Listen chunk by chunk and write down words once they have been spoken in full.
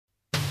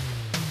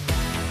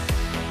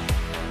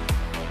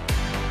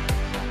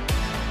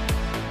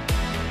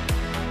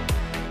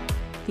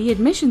The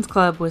Admissions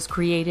Club was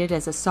created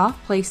as a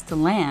soft place to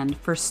land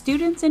for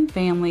students and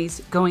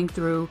families going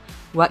through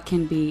what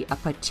can be a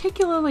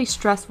particularly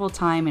stressful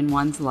time in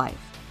one's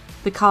life,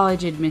 the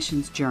college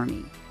admissions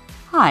journey.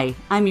 Hi,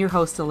 I'm your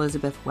host,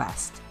 Elizabeth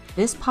West.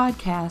 This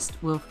podcast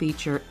will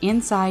feature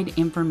inside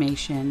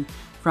information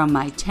from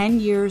my 10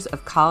 years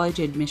of college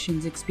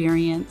admissions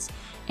experience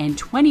and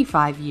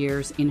 25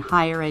 years in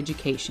higher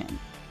education.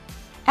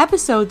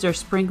 Episodes are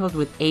sprinkled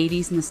with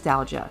 80s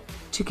nostalgia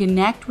to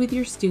connect with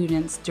your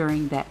students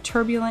during that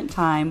turbulent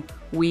time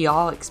we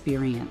all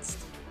experienced.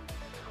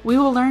 We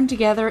will learn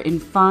together in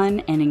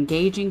fun and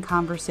engaging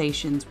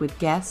conversations with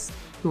guests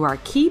who are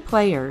key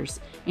players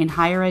in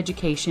higher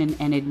education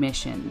and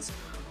admissions,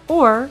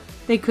 or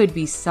they could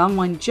be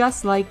someone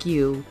just like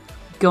you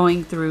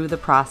going through the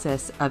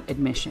process of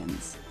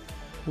admissions.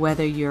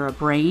 Whether you're a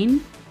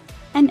brain,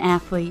 an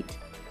athlete,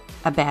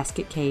 a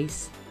basket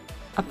case,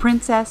 a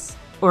princess,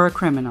 or a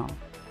criminal,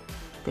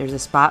 there's a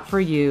spot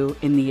for you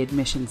in the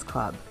Admissions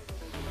Club.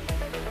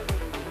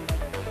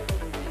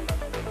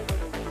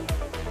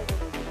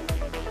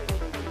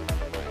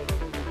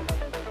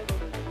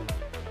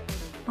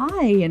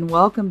 Hi, and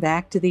welcome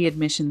back to the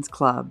Admissions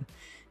Club.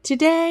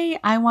 Today,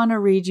 I want to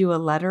read you a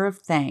letter of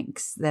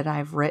thanks that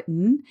I've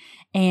written,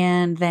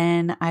 and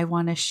then I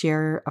want to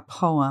share a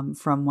poem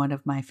from one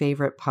of my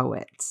favorite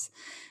poets.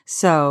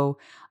 So,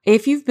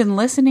 if you've been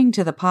listening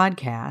to the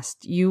podcast,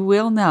 you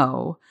will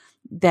know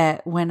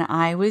that when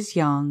I was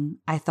young,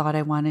 I thought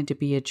I wanted to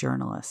be a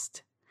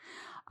journalist.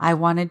 I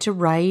wanted to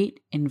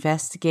write,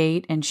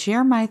 investigate, and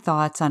share my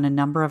thoughts on a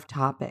number of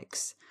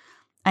topics.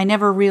 I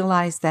never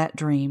realized that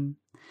dream,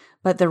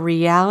 but the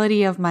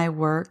reality of my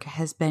work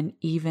has been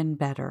even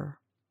better.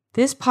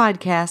 This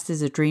podcast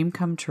is a dream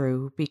come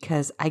true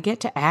because I get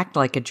to act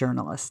like a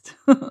journalist.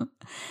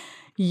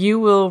 You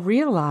will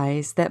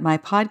realize that my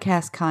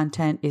podcast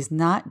content is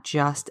not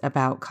just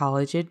about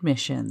college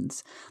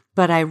admissions,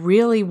 but I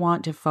really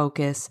want to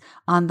focus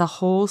on the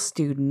whole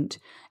student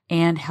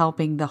and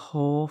helping the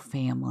whole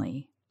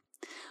family.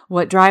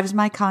 What drives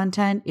my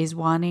content is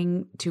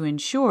wanting to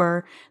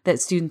ensure that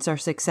students are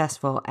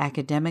successful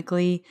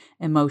academically,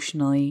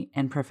 emotionally,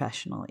 and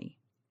professionally.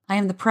 I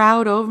am the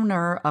proud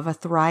owner of a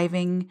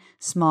thriving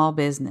small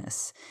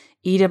business.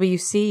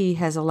 EWC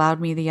has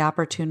allowed me the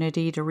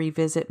opportunity to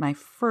revisit my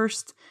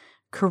first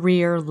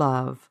career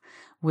love,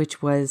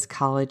 which was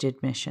college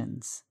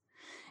admissions.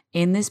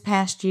 In this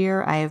past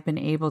year, I have been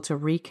able to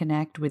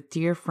reconnect with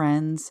dear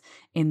friends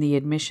in the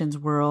admissions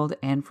world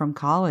and from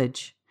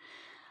college.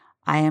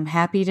 I am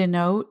happy to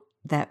note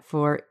that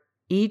for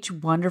each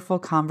wonderful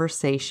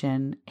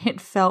conversation,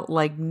 it felt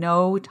like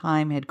no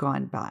time had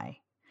gone by.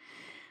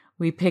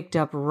 We picked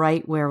up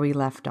right where we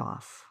left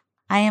off.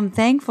 I am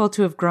thankful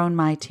to have grown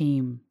my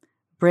team.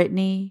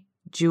 Brittany,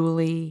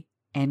 Julie,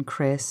 and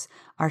Chris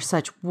are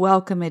such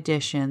welcome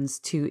additions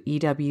to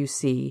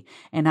EWC,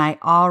 and I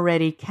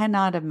already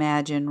cannot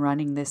imagine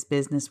running this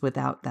business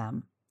without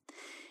them.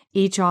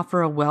 Each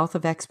offer a wealth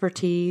of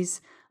expertise,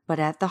 but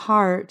at the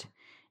heart,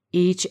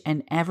 each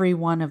and every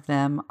one of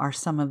them are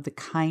some of the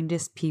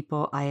kindest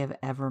people I have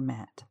ever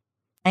met.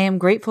 I am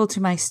grateful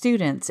to my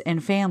students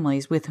and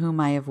families with whom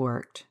I have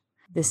worked.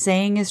 The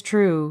saying is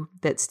true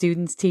that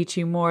students teach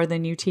you more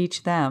than you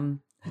teach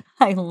them.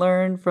 I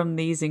learn from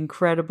these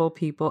incredible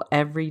people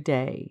every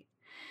day.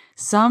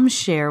 Some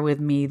share with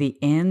me the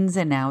ins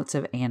and outs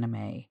of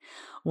anime,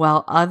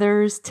 while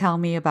others tell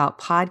me about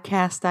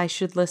podcasts I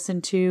should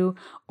listen to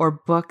or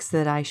books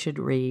that I should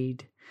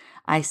read.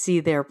 I see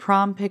their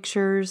prom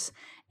pictures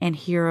and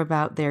hear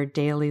about their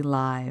daily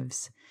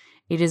lives.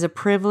 It is a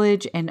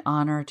privilege and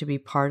honor to be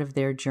part of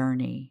their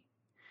journey.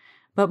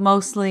 But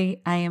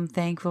mostly, I am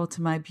thankful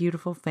to my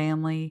beautiful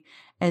family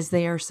as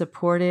they are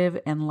supportive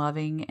and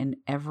loving in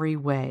every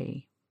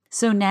way.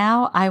 So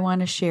now I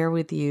want to share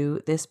with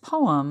you this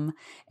poem,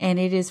 and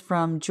it is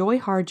from Joy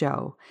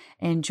Harjo.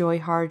 And Joy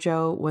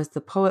Harjo was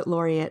the Poet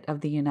Laureate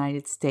of the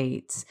United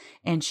States,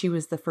 and she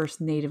was the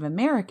first Native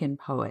American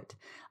poet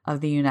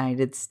of the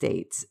United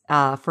States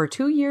for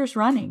 2 years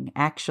running,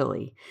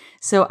 actually.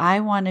 So I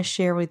want to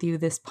share with you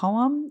this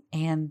poem,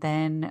 and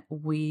then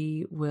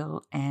we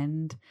will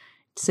end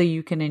so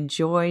you can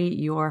enjoy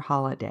your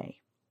holiday.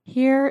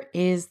 Here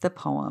is the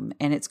poem,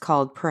 and it's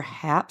called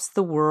Perhaps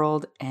the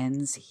World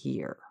Ends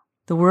Here.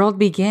 The world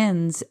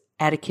begins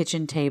at a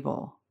kitchen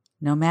table.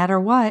 No matter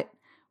what,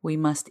 we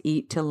must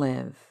eat to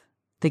live.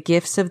 The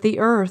gifts of the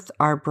earth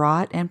are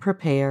brought and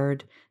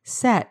prepared,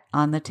 set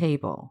on the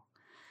table.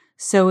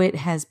 So it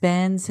has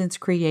been since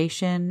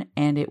creation,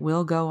 and it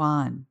will go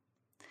on.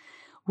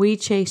 We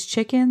chase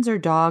chickens or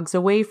dogs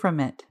away from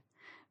it.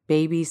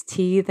 Babies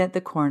teethe at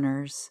the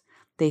corners.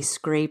 They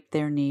scrape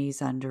their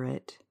knees under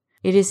it.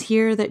 It is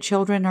here that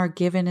children are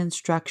given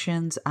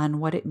instructions on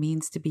what it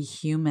means to be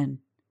human.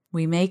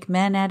 We make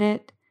men at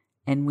it,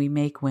 and we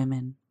make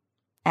women.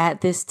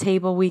 At this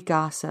table we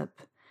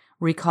gossip,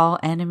 recall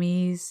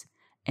enemies,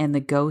 and the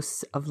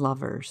ghosts of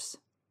lovers.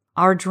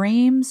 Our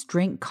dreams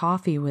drink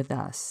coffee with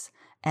us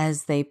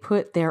as they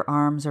put their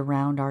arms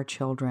around our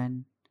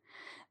children.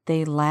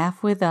 They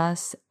laugh with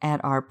us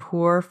at our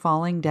poor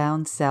falling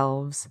down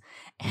selves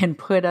and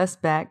put us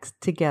back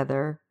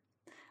together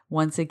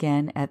once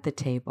again at the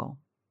table.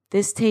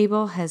 This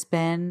table has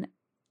been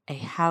a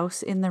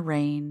house in the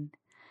rain,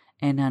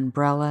 an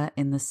umbrella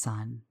in the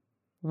sun.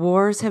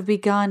 Wars have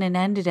begun and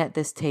ended at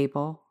this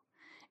table.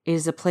 It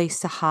is a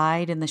place to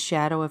hide in the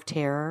shadow of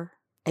terror,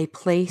 a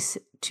place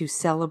to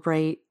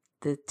celebrate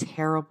the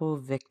terrible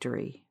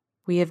victory.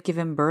 We have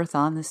given birth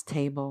on this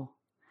table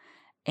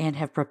and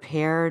have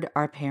prepared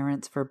our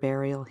parents for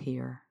burial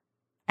here.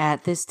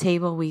 At this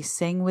table we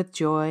sing with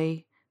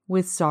joy,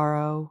 with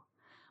sorrow.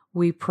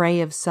 We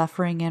pray of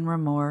suffering and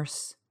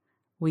remorse.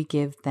 We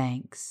give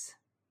thanks.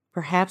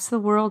 Perhaps the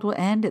world will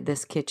end at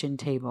this kitchen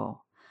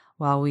table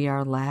while we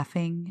are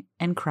laughing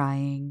and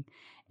crying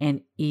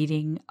and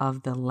eating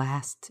of the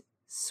last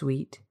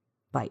sweet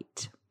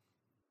bite.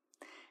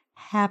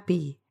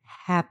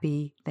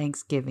 Happy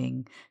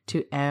Thanksgiving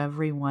to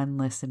everyone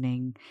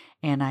listening,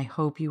 and I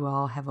hope you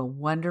all have a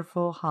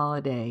wonderful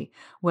holiday,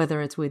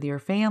 whether it's with your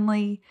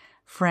family,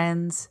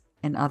 friends,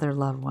 and other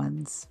loved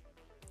ones.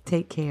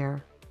 Take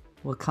care.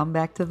 We'll come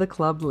back to the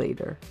club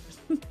later.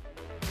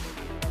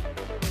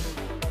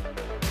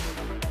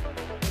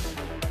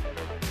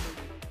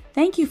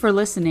 Thank you for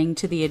listening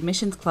to the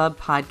Admissions Club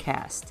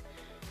podcast.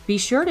 Be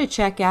sure to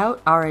check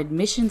out our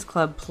Admissions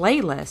Club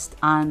playlist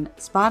on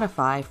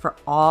Spotify for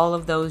all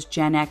of those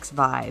Gen X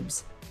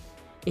vibes.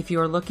 If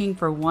you're looking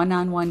for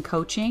one-on-one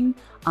coaching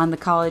on the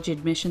college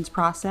admissions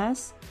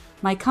process,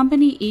 my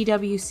company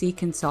EWC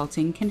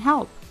Consulting can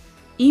help.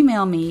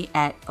 Email me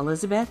at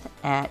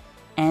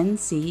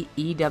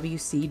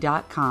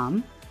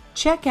elizabeth@ncewc.com.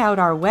 Check out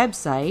our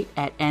website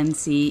at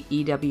ncewc.com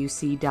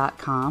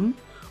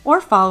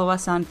or follow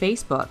us on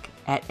Facebook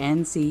at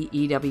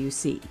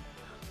ncewc.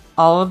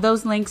 All of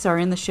those links are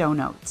in the show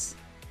notes.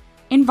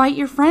 Invite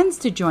your friends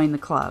to join the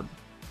club.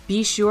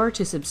 Be sure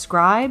to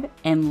subscribe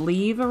and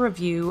leave a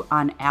review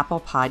on Apple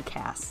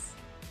Podcasts.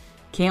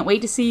 Can't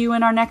wait to see you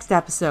in our next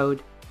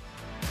episode.